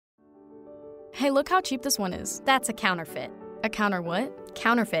Hey, look how cheap this one is. That's a counterfeit. A counter what?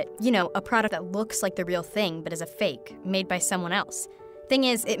 Counterfeit. You know, a product that looks like the real thing but is a fake, made by someone else. Thing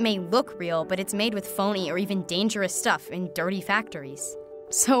is, it may look real, but it's made with phony or even dangerous stuff in dirty factories.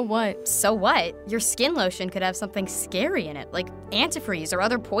 So what? So what? Your skin lotion could have something scary in it, like antifreeze or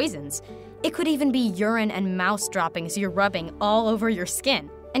other poisons. It could even be urine and mouse droppings you're rubbing all over your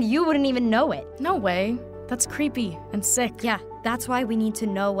skin, and you wouldn't even know it. No way. That's creepy and sick. Yeah, that's why we need to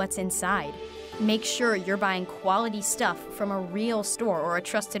know what's inside. Make sure you're buying quality stuff from a real store or a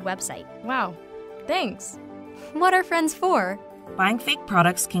trusted website. Wow. Thanks. What are friends for? Buying fake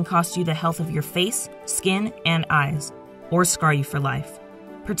products can cost you the health of your face, skin, and eyes, or scar you for life.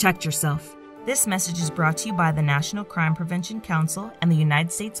 Protect yourself. This message is brought to you by the National Crime Prevention Council and the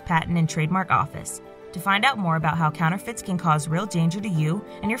United States Patent and Trademark Office. To find out more about how counterfeits can cause real danger to you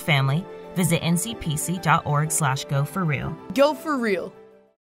and your family, visit ncpc.org/go for real. Go for real.